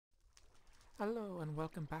Hello and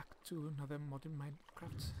welcome back to another modern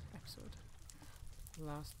Minecraft episode.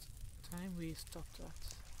 Last time we stopped at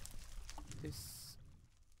this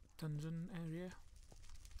dungeon area,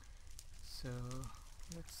 so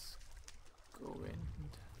let's go in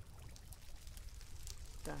and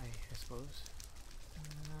die, I suppose.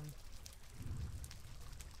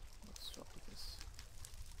 Let's swap with this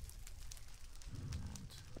and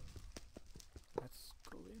let's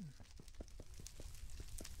go in.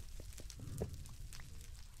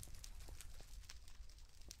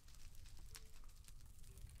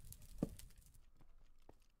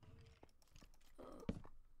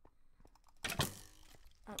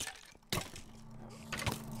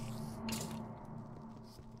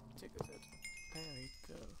 Take this out. There we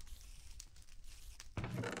go.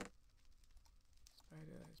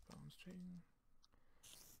 Spider eyes, bone string.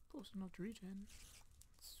 Potion of regen.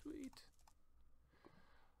 Sweet.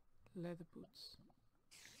 Leather boots.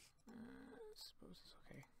 Suppose it's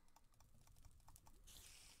okay.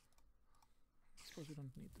 Suppose we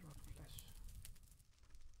don't need the rotten flesh.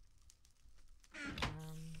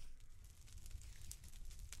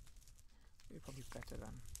 They're probably better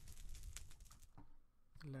than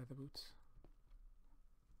the leather boots.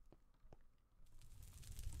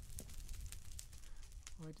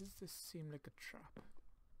 Why does this seem like a trap?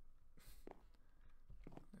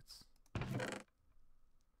 Let's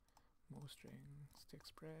more string, stick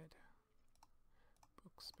spread,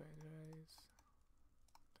 book spider eyes.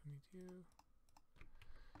 Don't need you.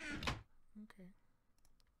 Okay.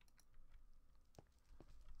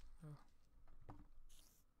 Oh.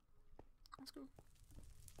 That's cool.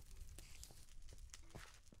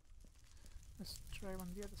 Let's try one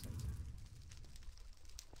on the other side.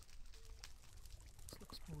 This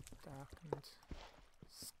looks more dark and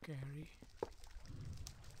scary.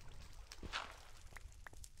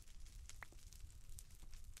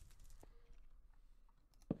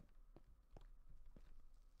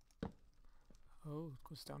 Oh, it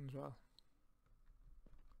goes down as well.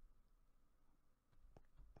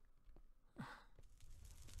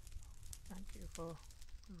 Thank you for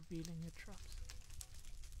revealing your traps.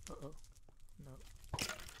 Uh-oh. No.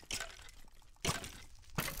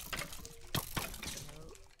 No.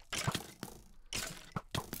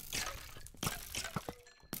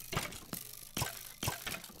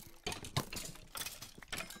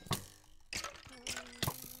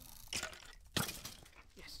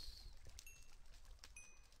 Yes.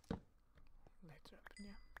 Later up in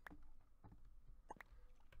here.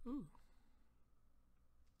 Ooh.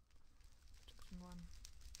 One.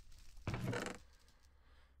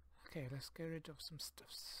 Okay, let's get rid of some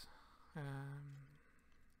stuffs. What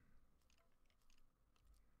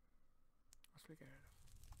should we get rid of?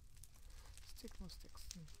 Let's take more sticks.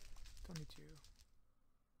 Don't need you.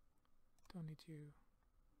 Don't need you.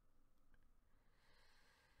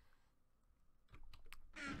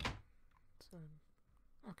 So,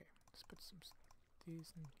 okay, let's put some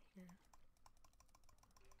these in here.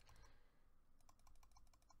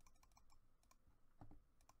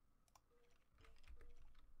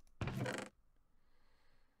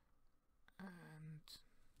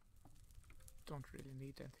 Don't really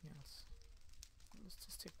need anything else. Let's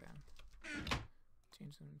just take them,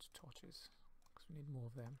 change them into torches because we need more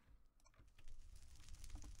of them.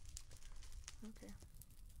 Okay,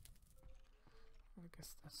 well, I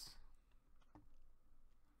guess that's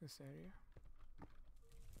this area.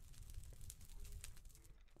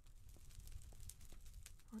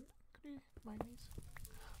 Oh, no. Can we mine these?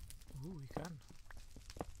 Ooh, we can.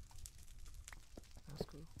 That's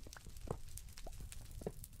cool.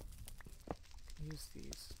 Use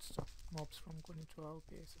these to stop mobs from going into our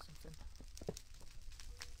base or something.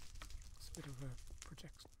 It's a bit of a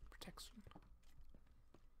protection.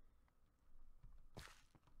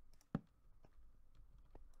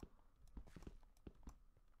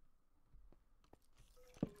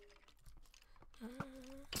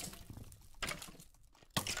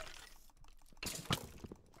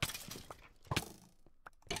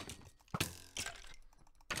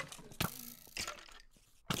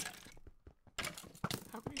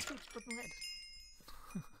 How can you shoot? But no head.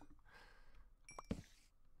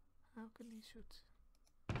 How can he shoot?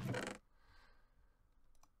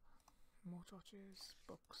 More torches,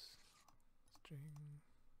 books, string,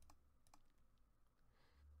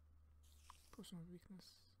 potion of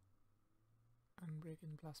weakness,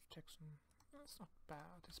 unbreaking blast protection. That's not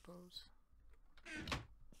bad, I suppose.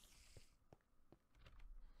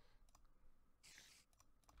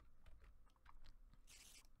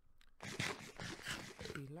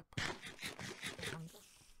 Heal up, hunger,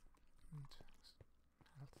 and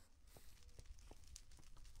health.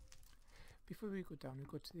 Before we go down, we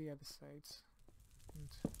go to the other sides.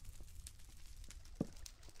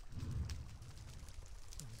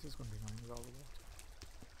 And this is going to be annoying with all the water.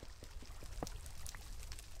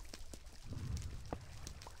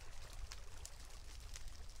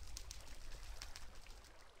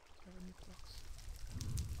 Blocks.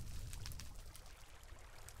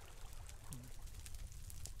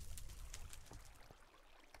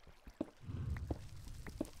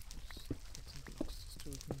 Just get some blocks just so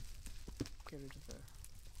we can get rid of the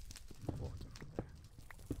water from there.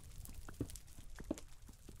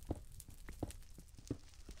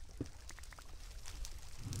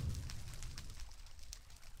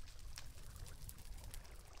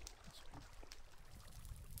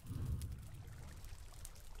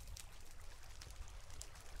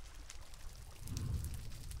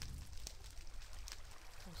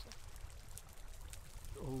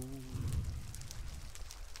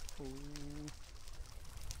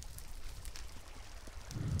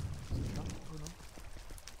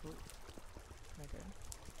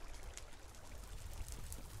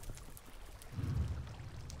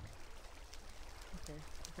 Okay,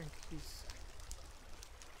 I think he's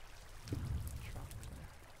trapped there.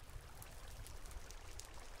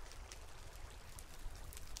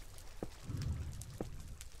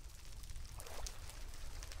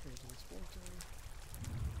 Here's this water.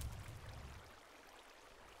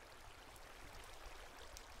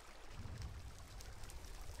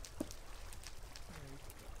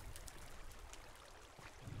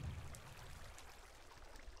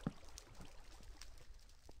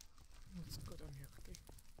 Let's go down here quickly.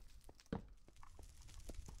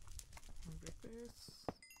 And break this.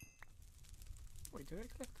 Wait, did I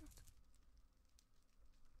collect that?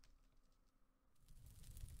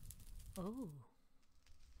 Oh,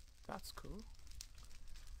 that's cool.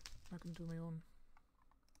 I can do my own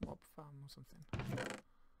mob farm or something.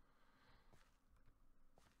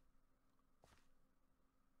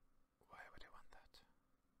 Why would I want that?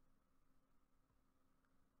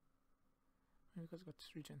 Maybe because I got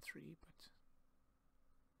regen 3, but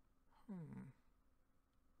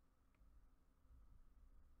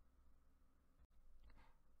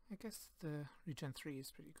I guess the regen 3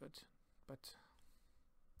 is pretty good, but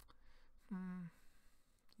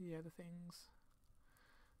the other things,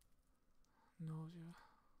 nausea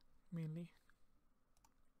mainly.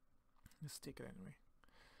 Let's take it anyway.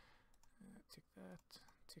 Take that,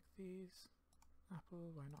 take these,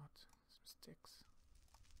 apple, why not, some sticks,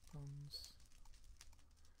 bones,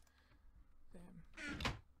 them,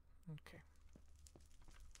 okay.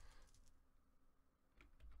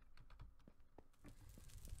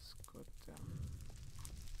 Let's go down.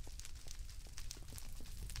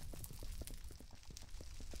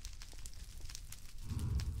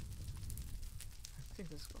 I think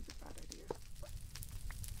this is going to be a bad idea.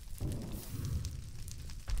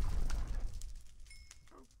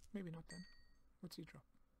 Oh, maybe not then. What's he drop?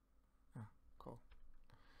 Ah, coal.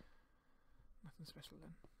 Nothing special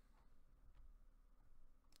then.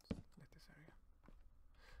 Let's let this area.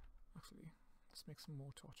 Actually, let's make some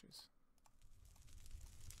more torches.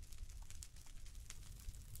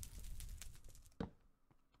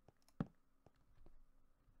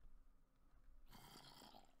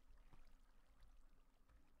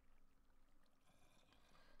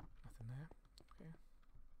 Nothing there. Okay.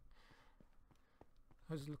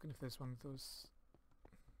 I was looking if there's one of those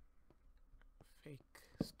fake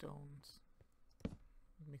stones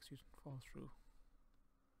that makes you fall through,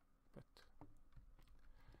 but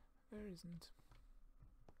there isn't.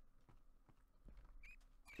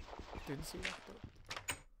 Didn't see that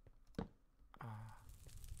though. Ah.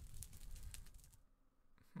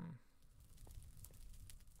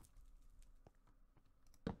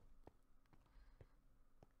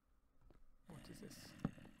 What is this?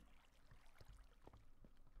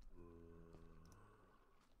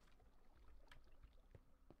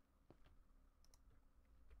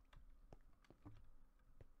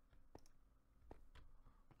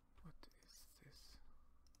 What is this?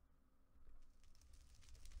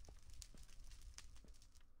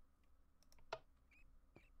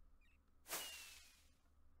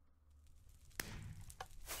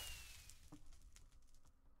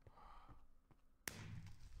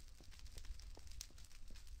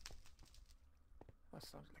 That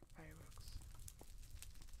sounds like fireworks.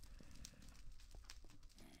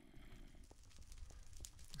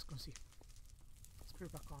 Let's go see. Screw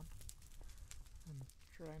back on and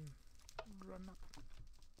try and run up.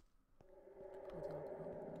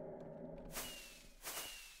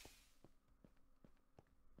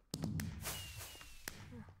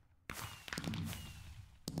 Yeah.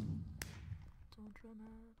 Don't run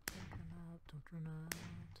out, don't run out, don't run out.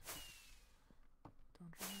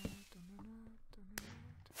 Don't run out, don't run out, don't run out.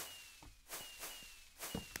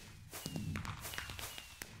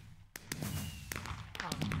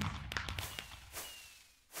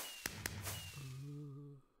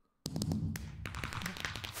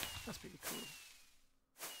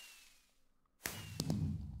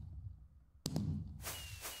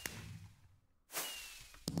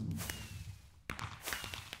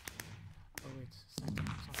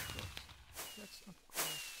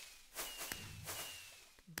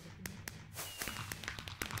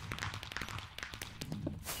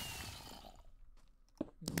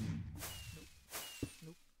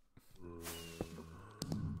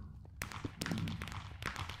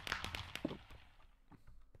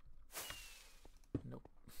 Nope.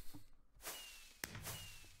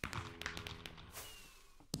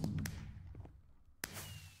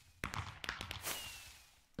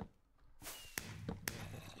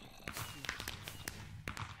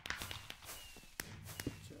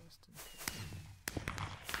 Just in case.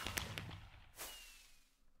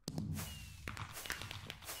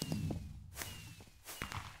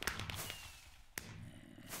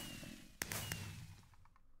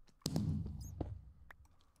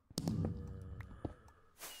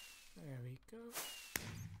 There we go.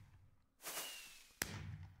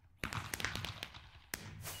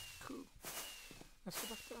 Cool. Let's go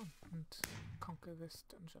back down and conquer this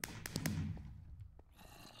dungeon.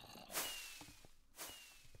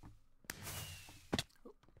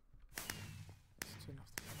 Oh. Let's turn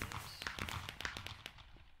off the flames.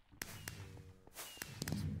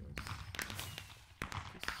 This was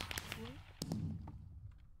this way.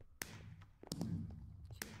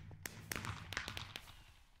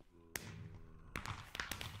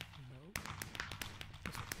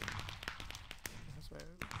 Where it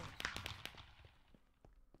was.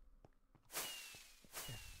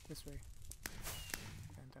 Yeah, this way.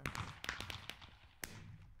 And down here.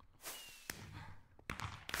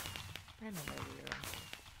 I know my way around here.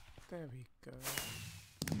 There we go.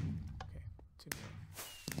 Okay, timber.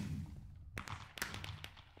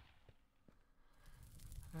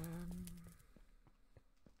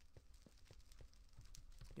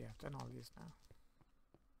 Yeah, I've done all these now.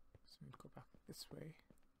 So we'll go back this way.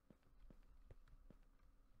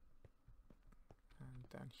 And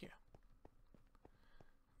down here.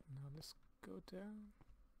 Now let's go down.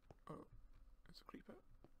 Oh, there's a creeper.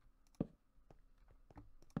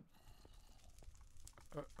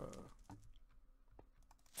 Uh-oh.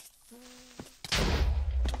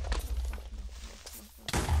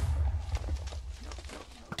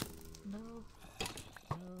 No.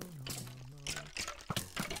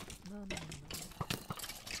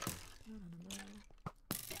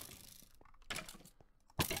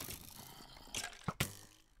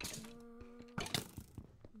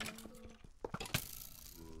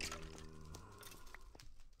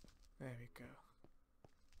 There we go.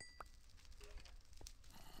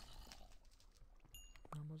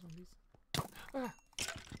 No more zombies. Ah!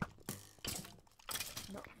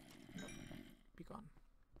 No, no. Be gone.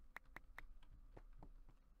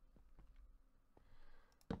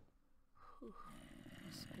 Whew.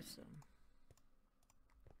 Let's get some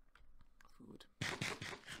food.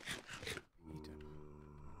 Eat up.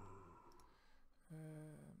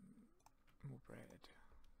 More bread.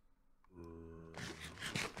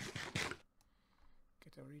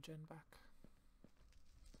 Get our regen back.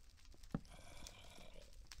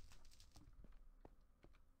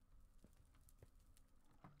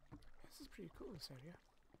 This is pretty cool, this area.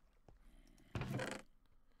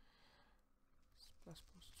 Splash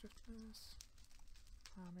post swiftness,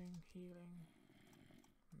 farming, healing,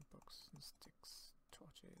 and books and sticks,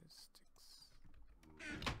 torches, sticks.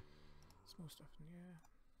 There's more stuff in here.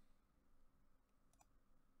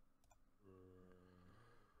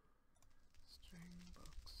 String,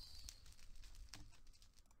 books.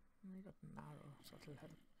 And we got an arrow, so that'll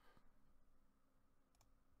help.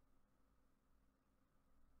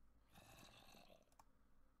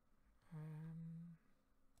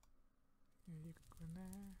 Yeah, you could go in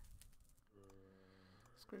there.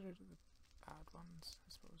 Let's get rid of the bad ones, I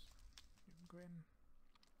suppose. You can go in.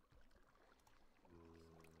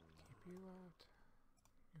 Keep you out.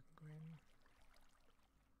 You can go in.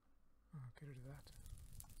 Oh, get rid of that.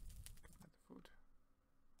 Get rid of the food.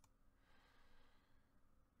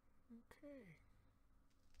 Okay.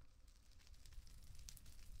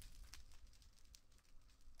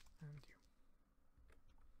 And you.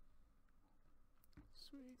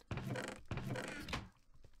 Sweet.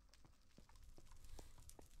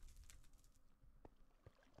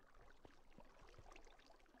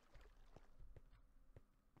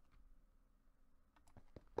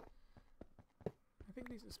 I think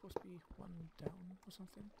these are supposed to be one down or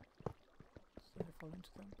something, so I fall into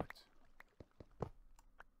them, but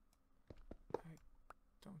I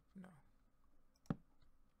don't know.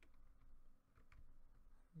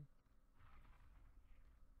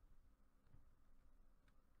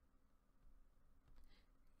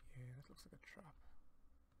 Yeah, that looks like a trap.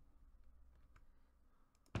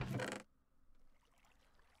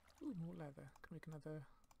 Ooh, more leather. Can make another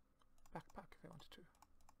backpack if I wanted to.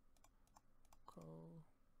 Coal,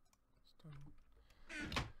 stone.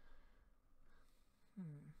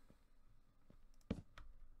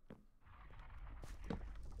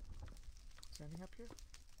 Is there anything up here?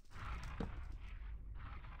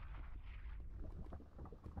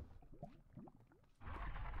 That doesn't say.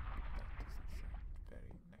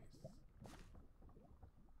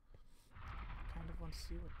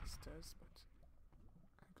 see what this does, but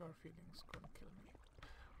I got a feeling it's gonna kill me.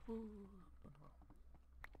 Ooh, but well.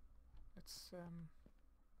 Let's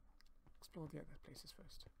explore the other places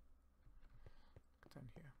first. Look down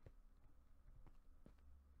here.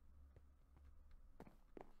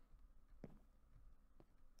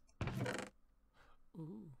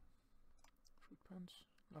 Ooh, fruit punch.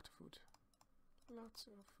 Lot of food. Lots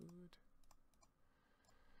of food.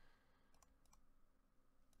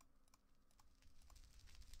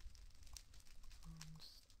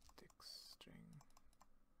 Stick string.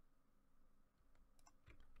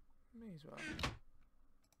 May as well.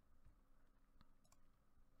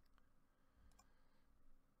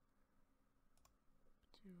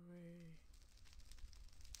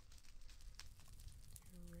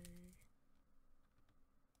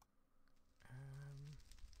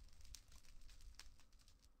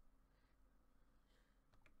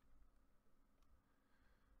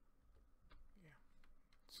 Yeah.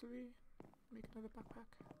 Should we make another backpack?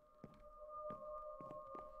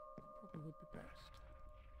 Probably would be best.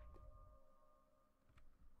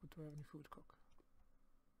 Or do I have any food to cook?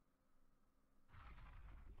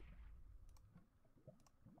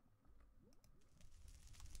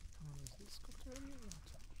 Oh, is this cooked already or not?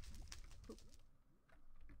 Oop.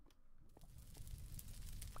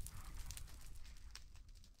 Yeah.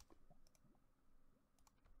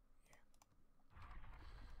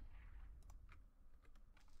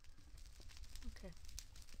 Okay.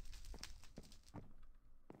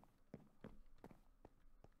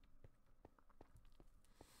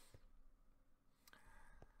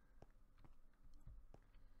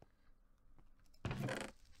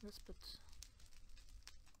 Let's put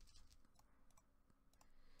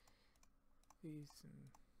these in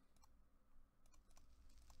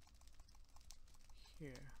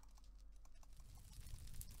here.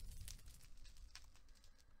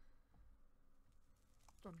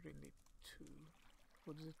 Don't really need two.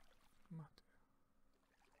 What does it matter?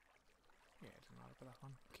 Yeah, it doesn't matter for that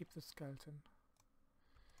one. Keep the skeleton.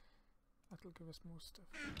 That'll give us more stuff.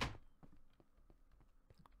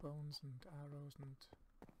 Like bones and arrows and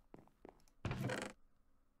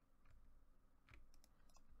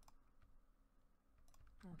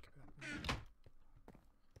I'll keep that one.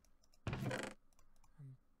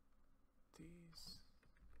 And these.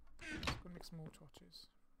 Let's go make some more torches.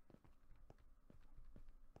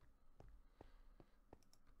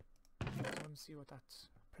 I want to see what that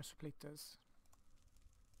pressure plate does.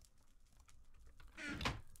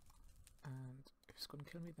 And if it's going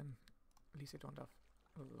to kill me, then at least I don't have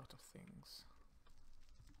a lot of things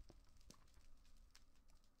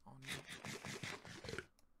on me.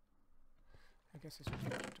 I guess I should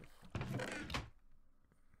get rid of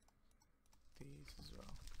these as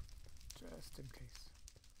well, just in case.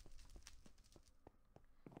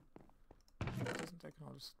 If it doesn't, I can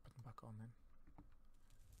always put them back on then.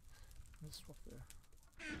 Let's swap that.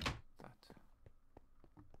 That.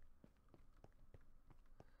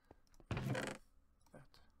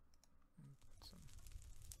 And put some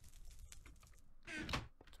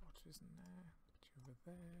torches in there. Put you over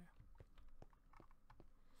there.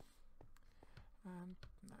 And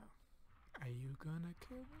now, are you gonna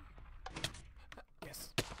kill me?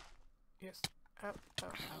 Yes. Yes. Ow, ow,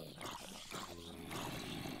 ow, ow, ow.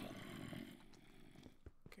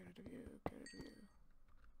 Get rid of you, get rid of you.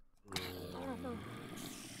 Oh,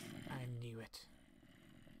 I knew it.